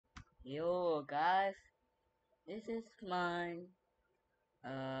Yo guys, this is my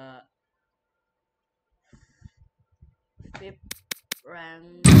uh fifth rank.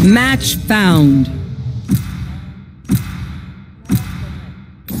 Match found.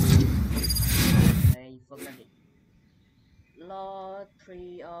 I forgot it. Law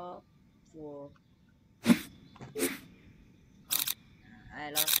 3 or 4. Oh,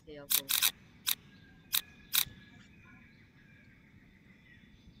 I lost 3 or 4.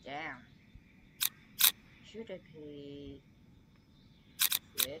 Damn. Should I play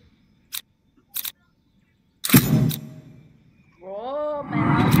it? Bro,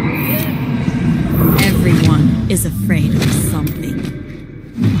 man. Everyone is afraid of something.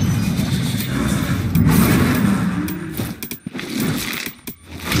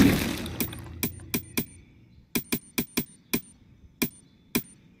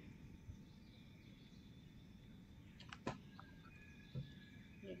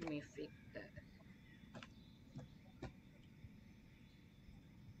 Let me fix that.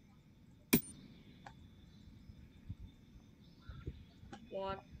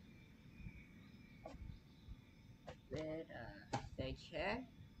 What? Wait, they check.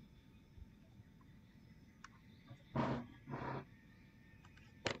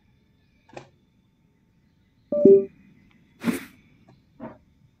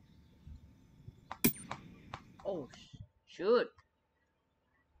 Oh, shoot.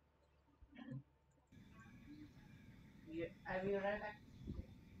 I will right back.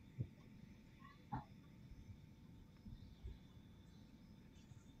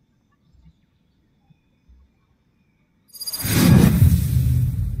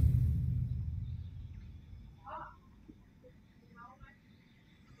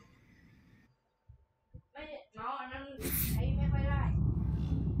 Nó thấyไม่ค่อยได้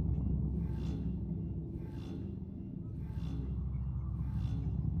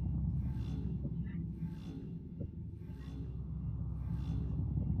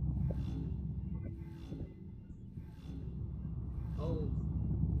Oh,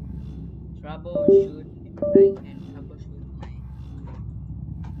 troubleshoot. I can troubleshoot my.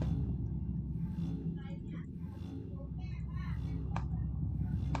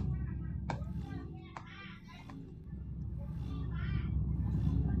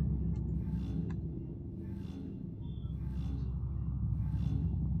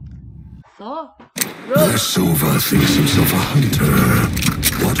 So, The Sova thinks himself a hunter.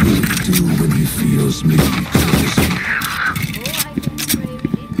 What will he do when he feels me closing?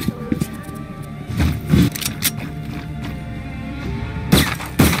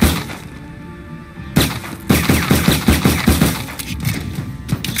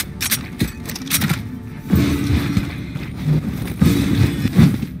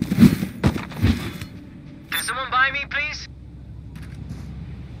 Can someone buy me, please?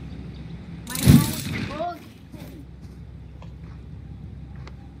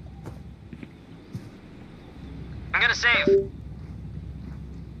 I'm gonna save.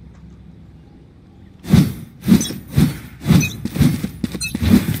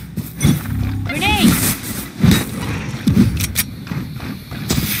 Grenade!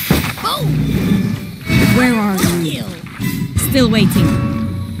 Boom! Where are you? Still waiting.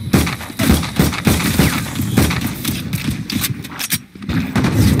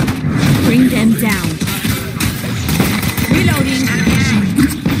 Bring them down. Reloading.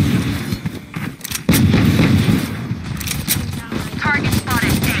 Target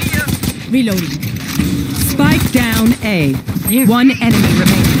spotted. Reloading. Spike down A. One enemy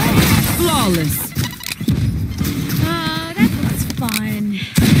remaining. Flawless. That was fun.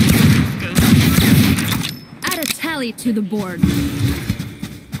 Add a tally to the board.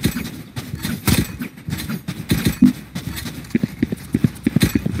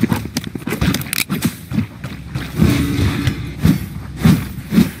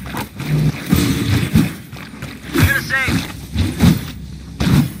 I'm gonna save.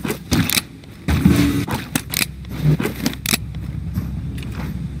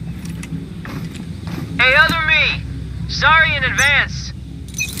 Hey, other me! Sorry in advance.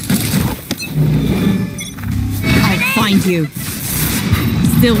 I'll find you.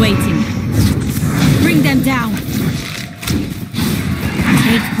 Still waiting. Bring them down.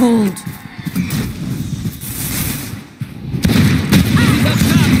 Take hold.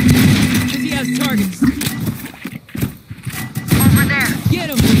 He has targets. Over there. Get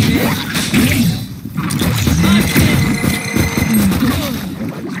him, bitch.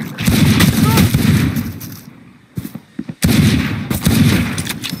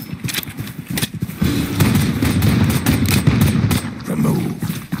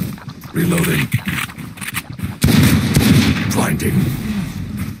 Remove. Reloading. Blinding.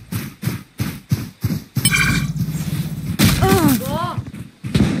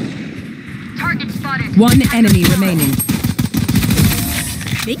 One enemy remaining.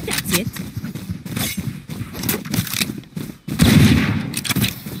 Think that's it.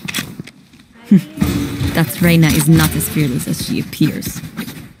 That Reyna is not as fearless as she appears.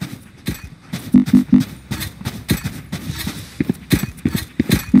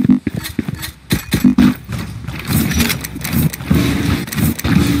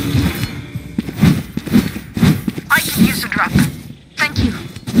 I can use a drop. Thank you.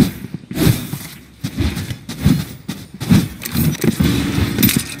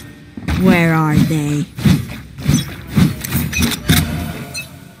 Where are they?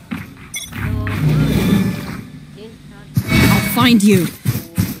 I'll find you.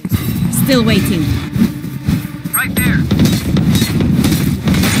 Still waiting. Right there.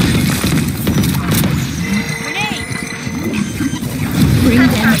 Bring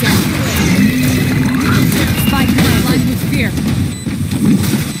them down. Spike blind with fear.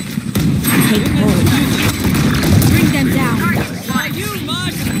 Take hold. Bring them down.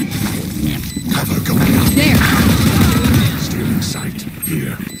 Cover going out. There. Stealing sight.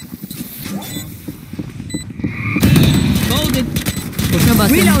 Here. Folded. Push a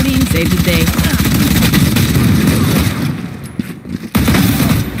button. Reloading. Save the day.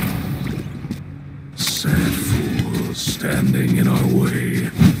 Sad fools standing in our way.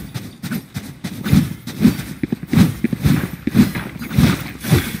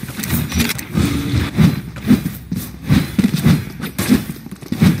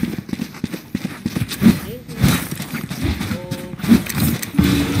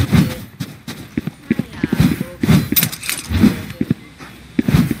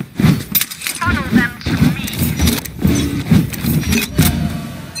 Funnel them to me.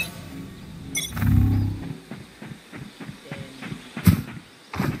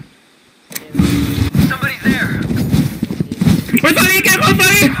 Somebody's there.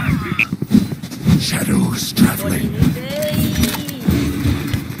 Shadows traveling.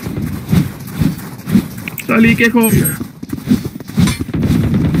 Here.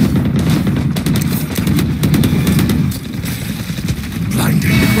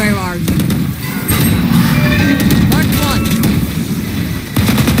 Blinding. Where are you? Mark one.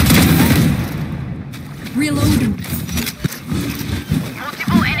 Reloading.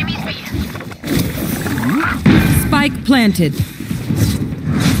 Multiple enemies B. Spike planted.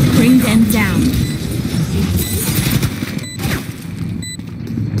 Bring them down.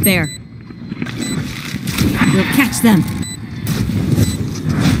 There. We'll catch them.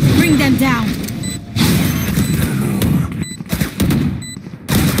 Bring them down.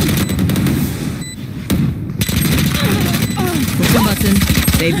 Push the button.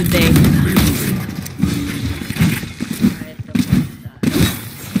 Save the day.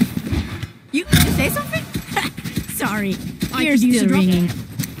 You say something? Sorry. Ears still ringing.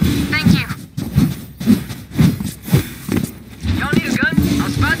 Thank you. Y'all need a gun? I'll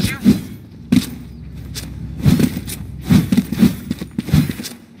spot you.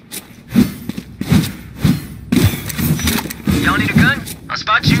 Y'all need a gun? I'll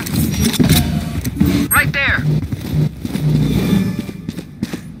spot you. Right there.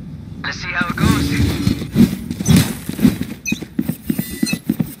 Let's see how it goes.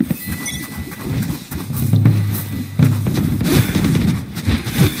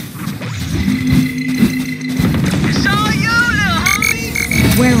 It's all you, little homie.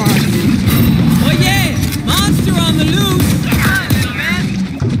 Where are you? Oh yeah! Monster on the loose! Hi, little man.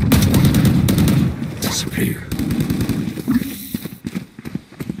 Disappear.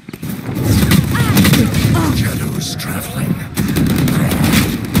 Shadows traveling.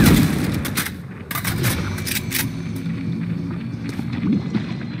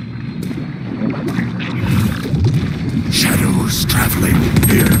 Shadows traveling.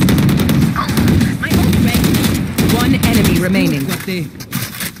 Here. One enemy remaining.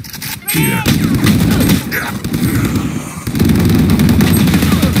 Here.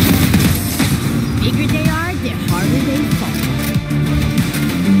 Bigger they are, the harder they fall.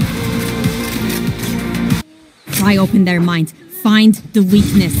 Pry open their minds. Find the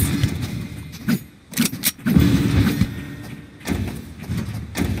weakness.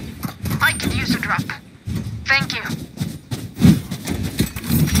 I could use a drop. Thank you.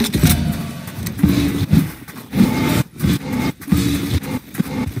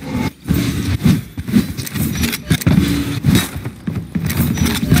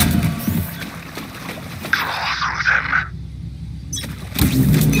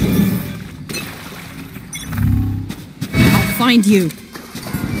 I'll find you.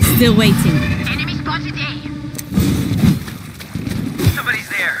 Still waiting. Enemy spotted A. Somebody's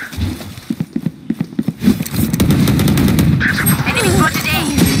there. Enemy spotted A.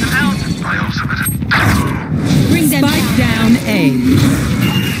 Some help. My ultimate. A.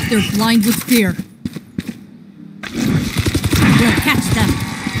 They're blind with fear. We'll catch them.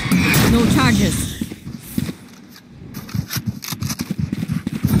 No charges.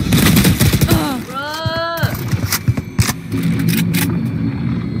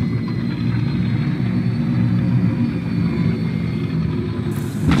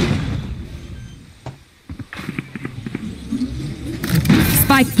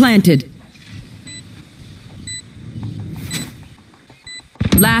 Spike planted.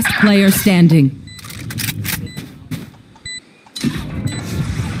 Last player standing.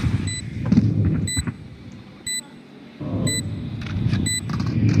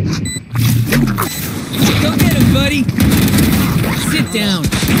 Go get him, buddy. Sit down.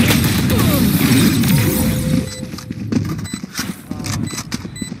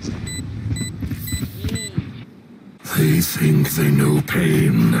 They think they know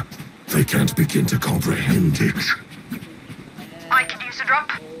pain. They can't begin to comprehend it. I could use a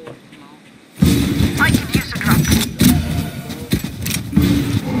drop. I could use a drop.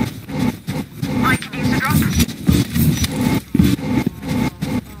 I could use a drop.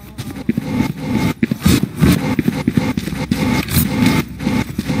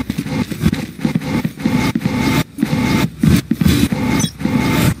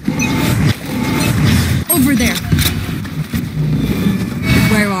 Over there.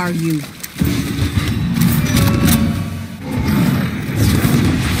 Where are you?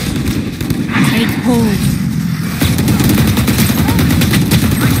 Take hold.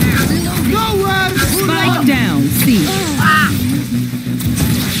 Spike down. C.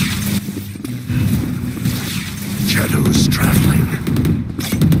 Shadows traveling.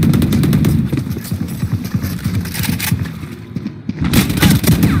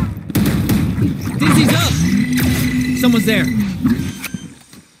 Dizzy's up. Someone's there.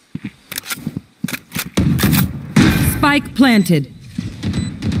 Spike planted.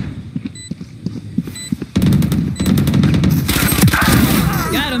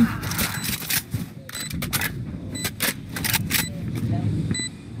 Got him.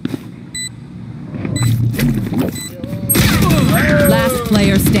 Last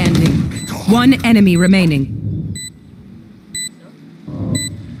player standing. One enemy remaining.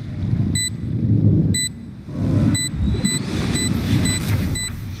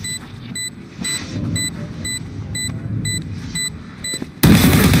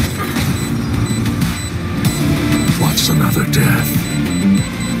 What's another death?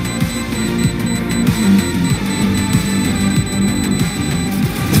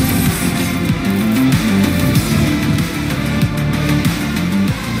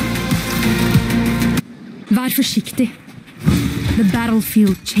 Var försiktig. The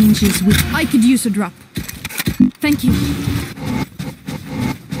battlefield changes with... I could use a drop. Thank you.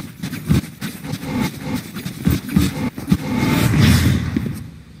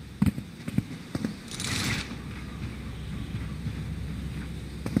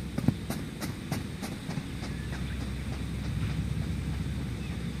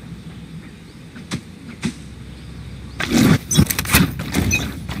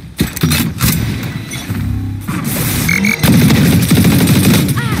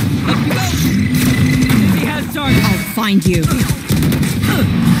 Dizzy has target. I'll find you.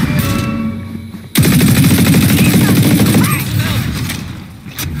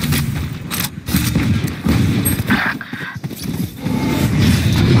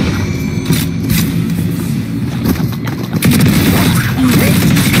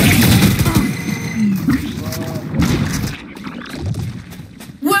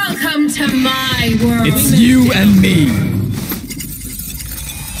 Welcome to my world. It's you and me.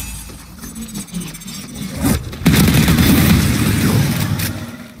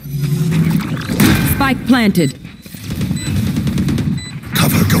 Spike planted.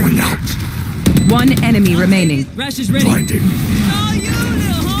 Cover going out. One enemy remaining. Rash is ready. Blinding. Oh, you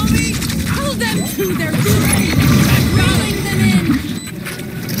little homie. Pull them to their doom. Rolling them in.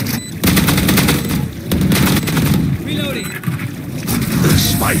 Reloading. The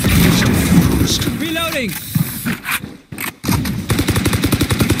spike is confused. Reloading.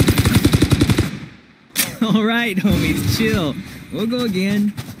 All right, homies, chill. We'll go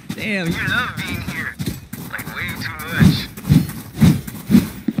again. Damn, You love being here. Like way too much.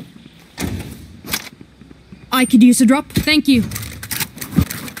 I could use a drop. Thank you.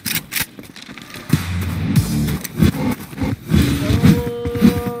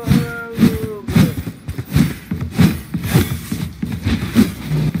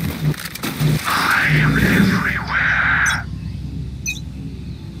 I am everywhere.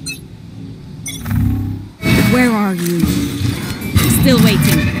 Where are you? Still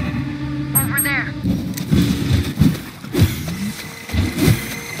waiting. Over there.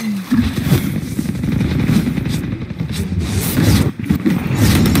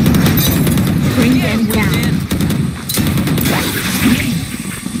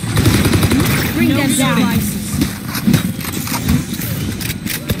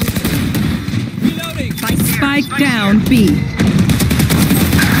 Round B.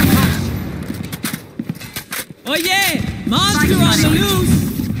 Oh yeah! Monster on the loose!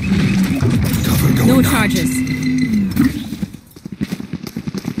 Cover going No out. charges.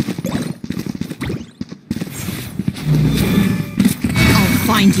 I'll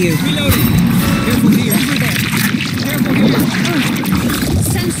find you. Reloading. Careful here. Careful here.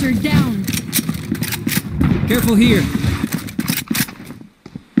 Sensor down. Careful here.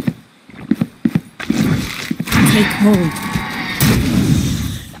 Take hold.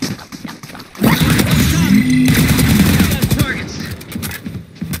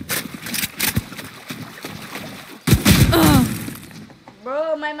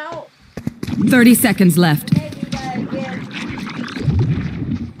 Bro, my mouth. 30 seconds left. Maybe that again.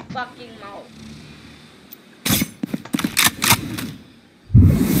 Fucking mouth.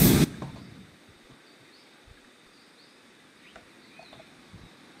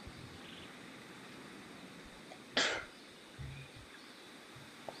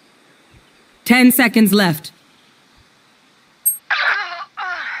 Ten seconds left.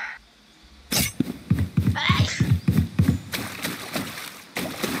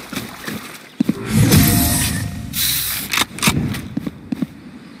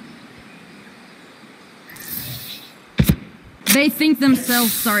 They think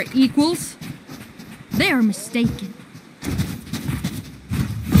themselves are equals? They are mistaken.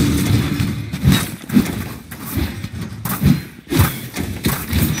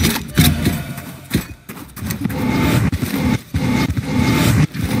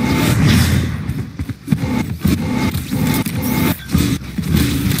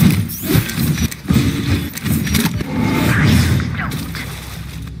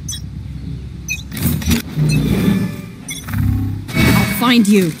 Find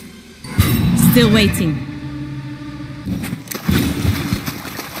you. Still waiting.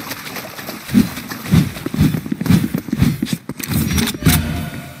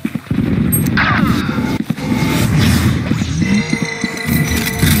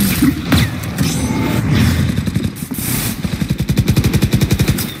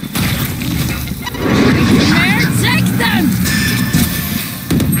 Take them!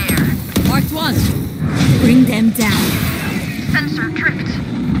 There. Marked one. Bring them down. Sensor tripped.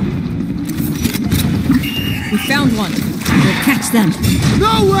 We found one. We'll catch them.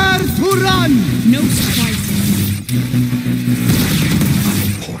 Nowhere to run! No surprises.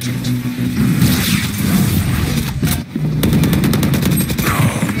 Important.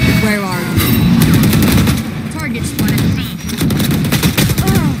 Where are you? Target spotted.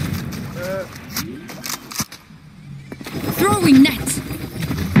 Throwing net.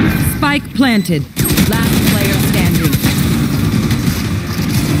 Spike planted. Last player standing.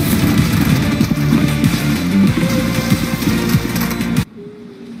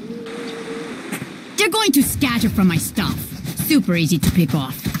 They're going to scatter from my stuff. Super easy to pick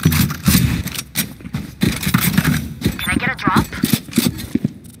off. Can I get a drop?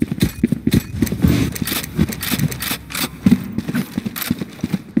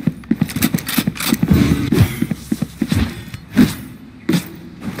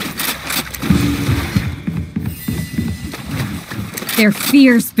 Their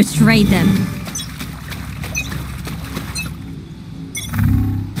fears betrayed them.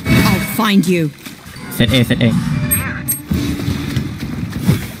 I'll find you. Set A, set A.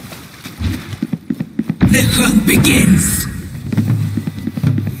 The hunt begins.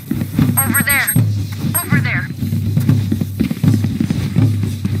 Over there. Over there.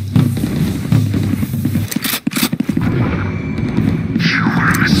 You are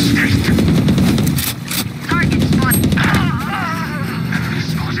a mistake. Target spotted.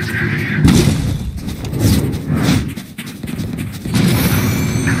 Spotted A.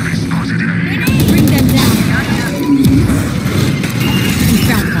 Spotted A. Bring them down. We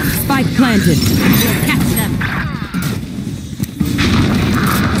found one. Spike planted. We'll catch them.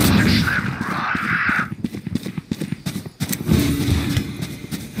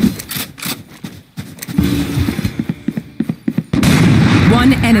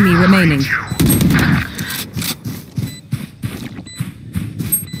 One enemy remaining.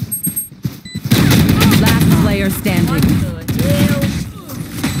 Last player standing.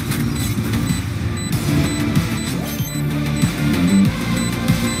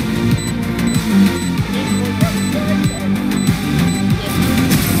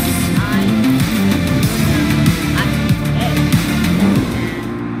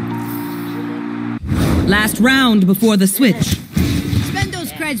 Last round before the switch. Spend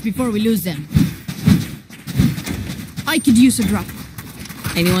those creds before we lose them. I could use a drop.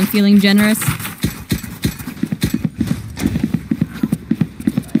 Anyone feeling generous?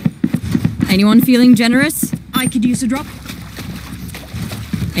 Anyone feeling generous? I I could use a drop.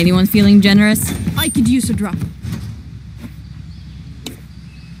 Anyone feeling generous? I could use a drop.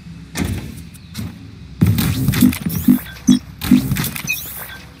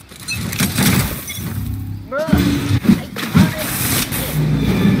 Bro,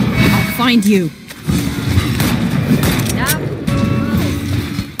 I'll find you.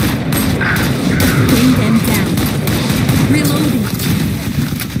 Bring them down. Reloading.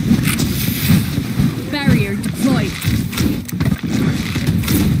 Barrier deployed.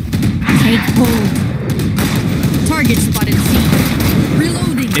 Take hold. Target spotted C.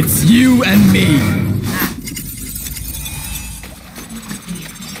 Reloading. It's you and me.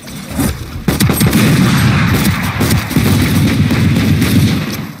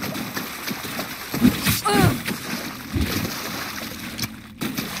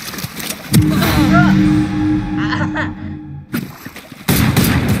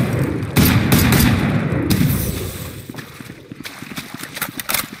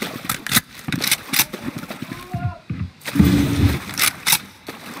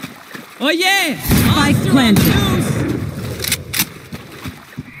 Oh yeah! Spike planted.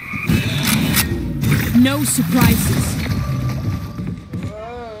 No surprises.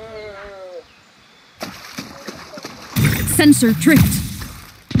 Sensor tricked.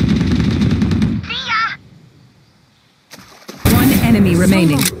 One enemy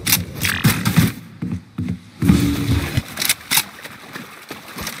remaining.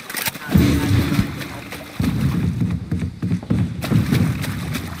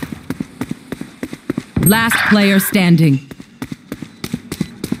 Last player standing.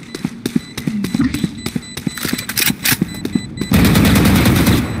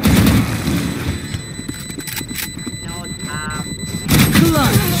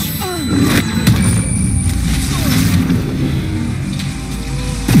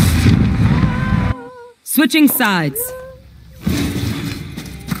 Switching sides.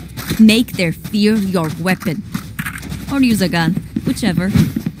 Make their fear your weapon. Or use a gun, whichever.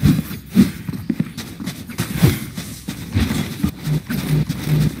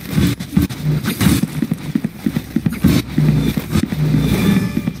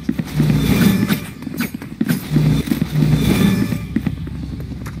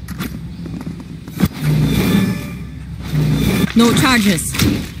 No charges.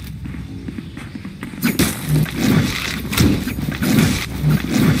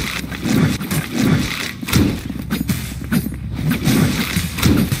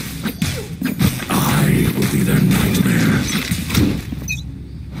 I will be their nightmare.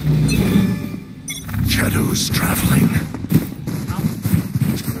 Shadows traveling.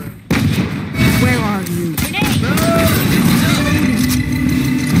 Where are you?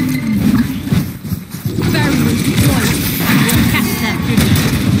 Barrier deployed. We'll catch them.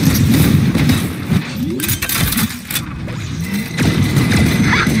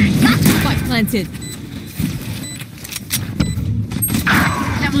 Spike planted.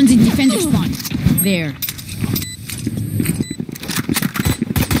 That one's in defender spawn. There.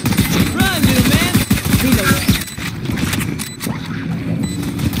 Run, little man!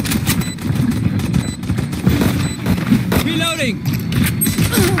 Reloading!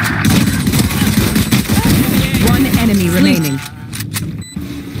 One enemy remaining.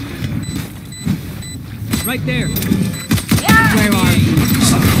 Right there. Where are you?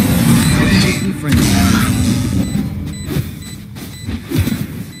 Make new friends.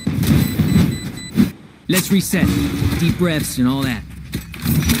 Let's reset. Deep breaths and all that.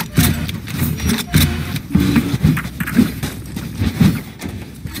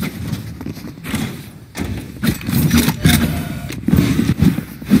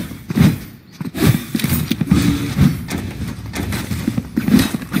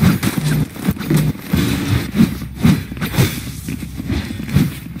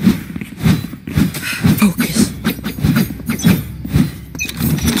 Focus.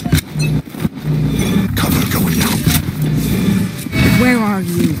 Cover going out. Where are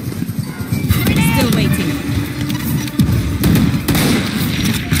you? Still waiting.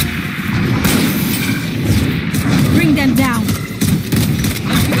 Bring them down.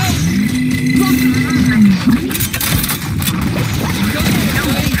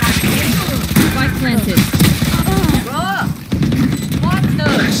 Spike planted. bro. What the?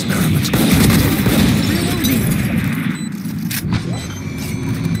 Experiment.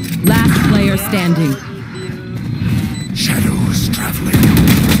 Last player standing. Shadows traveling.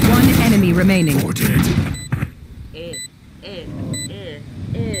 One enemy remaining. Or dead. Eh, eh, eh,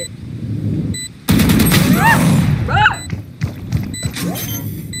 eh. Bro!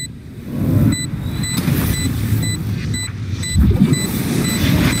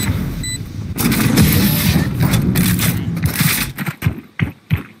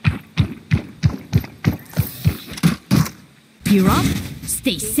 Gear up,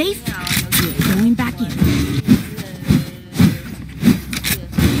 stay safe, we're going back in.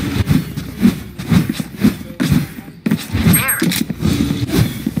 There.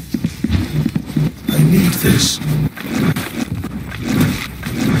 I need this.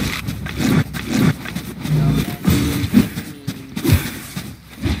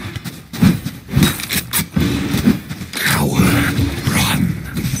 Coward, run.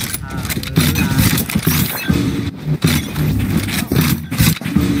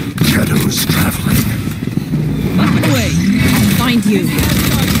 Shadows traveling. Up the way. I'll find you.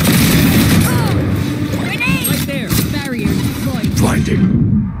 Right there. Barrier deployed. Blinding.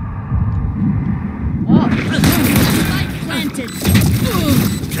 Spike planted.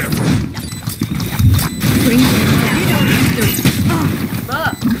 Careful. Bring them down.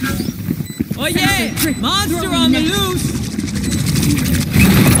 Oh yeah! Monster on the loose!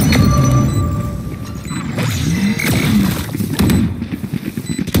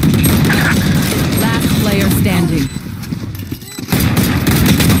 Last player standing.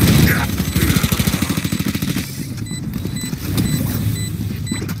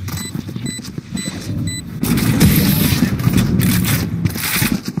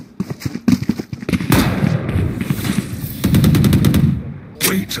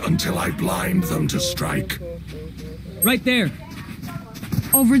 Wait until I blind them to strike. Right there.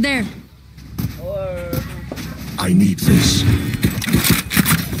 Over there. I need this.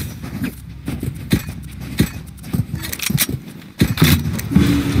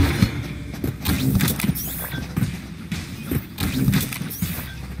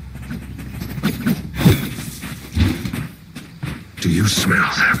 Do you smell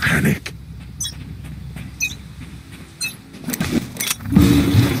their panic?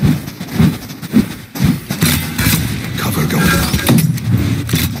 Cover going up.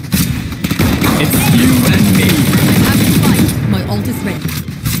 It's you and me. Have a fight. My ult is ready.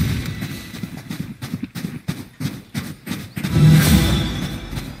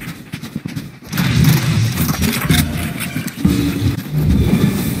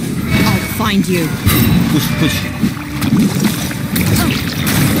 I'll find you. Push.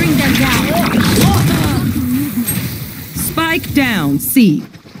 Bring them down. Spike down, C.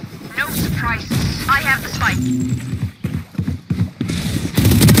 No surprises. I have the spike.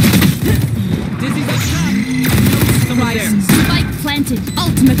 Dizzy's up top. Someone there. Spike planted.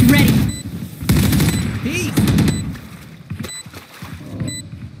 Ultimate ready. Peace.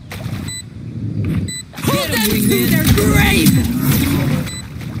 Pull them to their grave.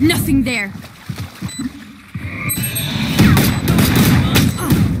 Nothing there.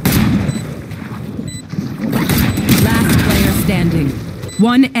 Last player standing.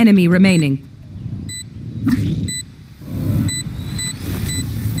 One enemy remaining.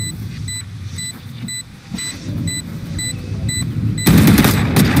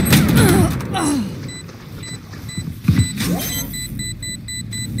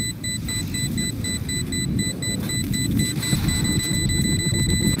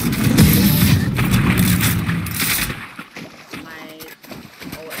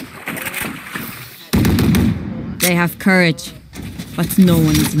 They have courage, but no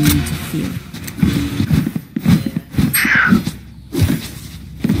one is immune to fear.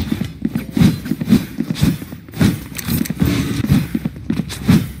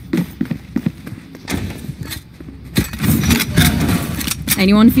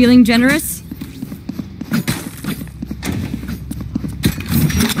 Anyone feeling generous?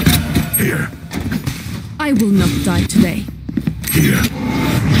 Here. I will not die today. Here.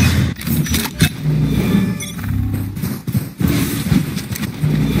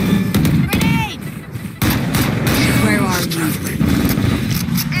 Where are you?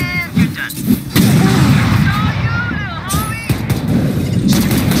 And you're done.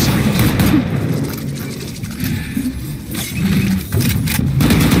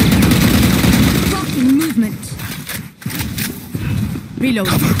 Blocking movement. Reload.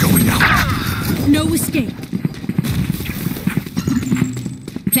 Cover going out. No escape.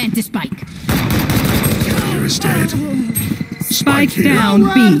 Plant the spike. Carrier is dead. Spike here. down,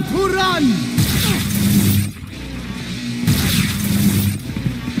 B.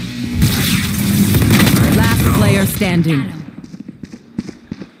 Last player standing.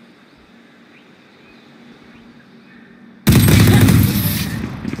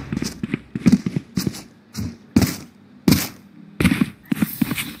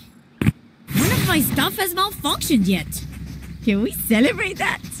 None of my stuff has malfunctioned yet. Can we celebrate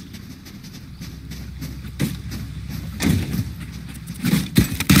that?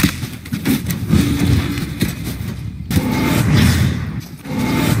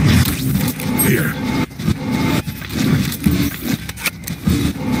 Here.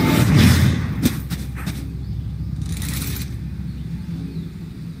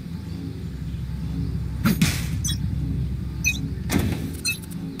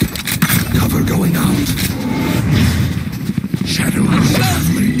 Shadows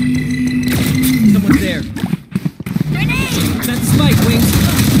traveling. Someone's there. Plant the spike, Wings.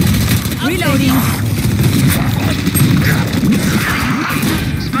 Reloading.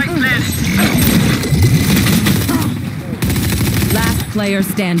 Spike planted. Last player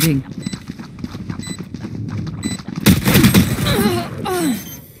standing.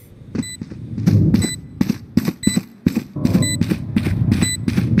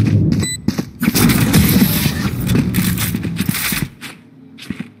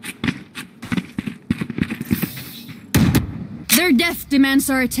 Their death demands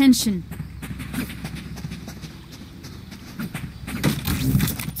our attention.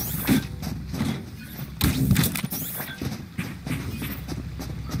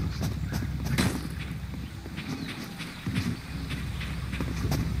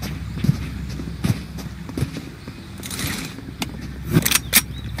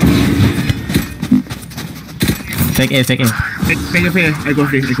 Take A. Take a fair. I go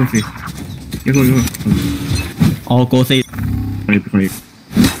free. You go. All go C.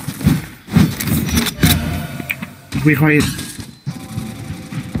 Quiet.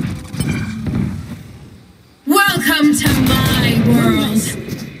 Welcome to my world.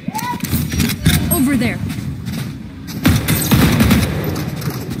 Over there.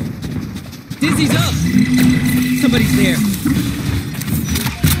 Dizzy's up. Somebody's there.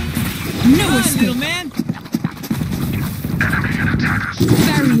 No Come on, escape. little man.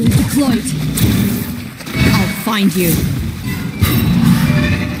 Barrier deployed. I'll find you.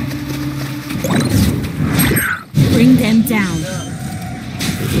 Bring them down.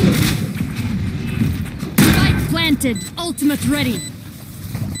 Spike planted. Ultimate ready.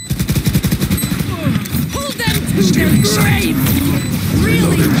 Pull them to their grave.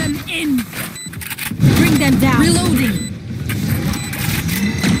 Reeling them in. Bring them down. Reloading.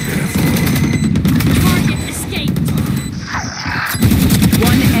 Target escaped.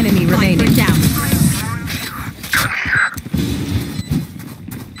 One enemy remaining. Down.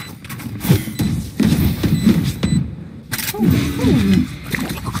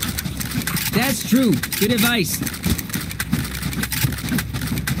 That's true. Good advice.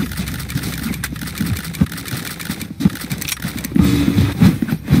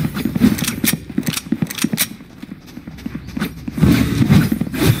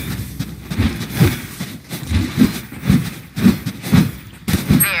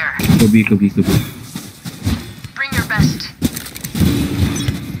 There. Go B. Bring your best.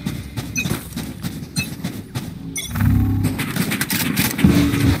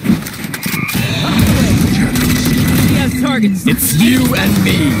 He has targets. It's you and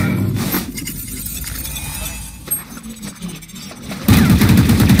me.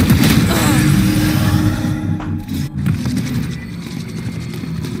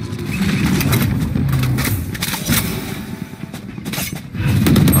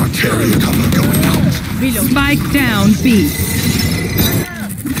 Our carrier cover going out. Spike down B.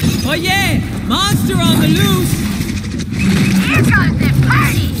 Oh yeah! Monster on the loose! Here comes the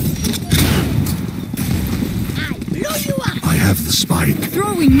party! I have the spike.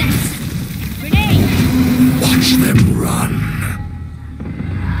 Throwing nets. Grenade. Watch them run.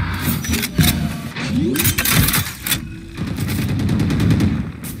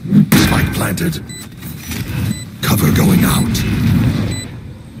 Spike planted. Cover going out.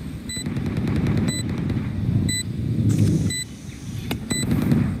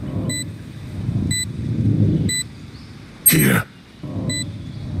 Here.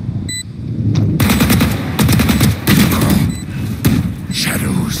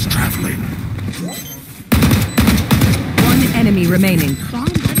 Shadows traveling. One enemy remaining.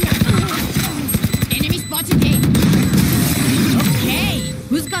 Enemy spotted A. Okay.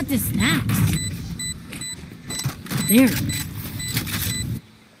 Who's got the snacks? There.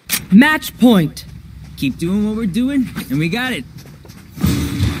 Match point. Keep doing what we're doing, and we got it.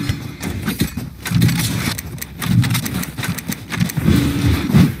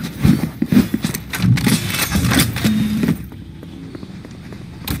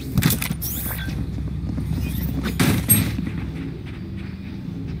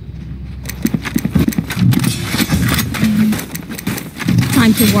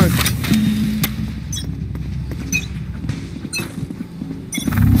 Time to work.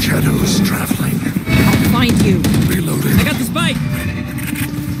 Shadows traveling. I'll find you. Reloading. I got the spike!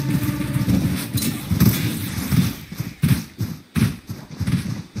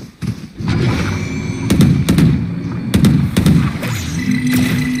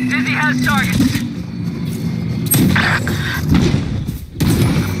 Dizzy has targets.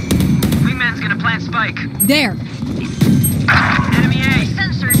 Wingman's gonna plant spike. There. Enemy A.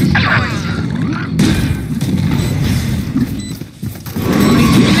 Sensor destroyed.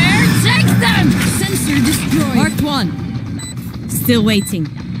 Still waiting.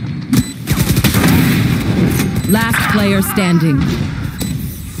 Last player standing.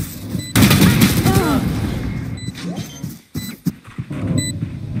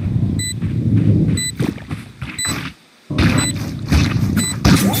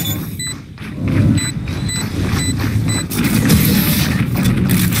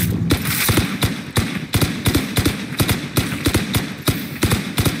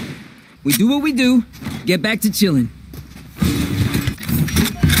 We do what we do. Get back to chilling.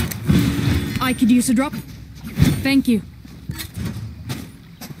 I could use a drop. Thank you.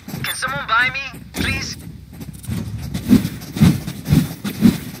 Can someone buy me, please?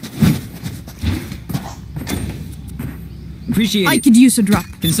 Appreciate I it. could use a drop.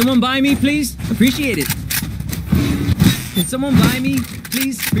 Can someone buy me, please? Appreciate it. Can someone buy me,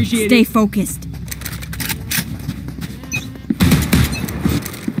 please? Appreciate Stay it. focused.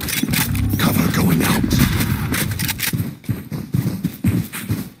 Cover going out.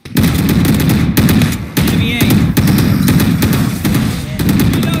 Enemy A.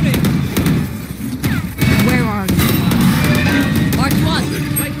 Reloading. Where are you? Mark 1.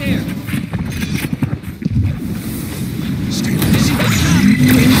 Right there. Stay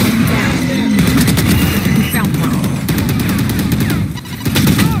We found one.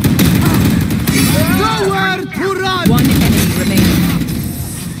 One enemy remaining.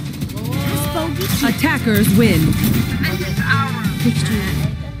 Attackers win.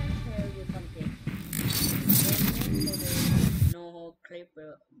 No clip,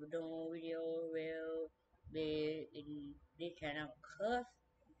 no video will be in this channel because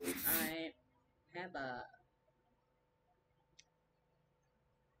I have a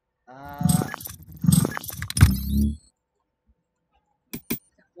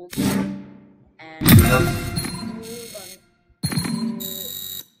and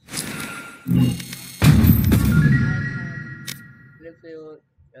review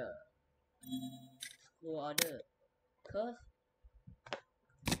the school order because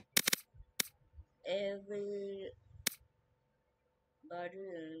everybody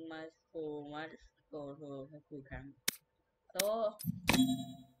in my school must go to school camp. So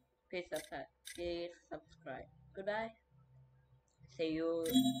please subscribe. Goodbye. See you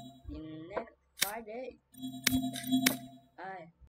in next Friday. Bye.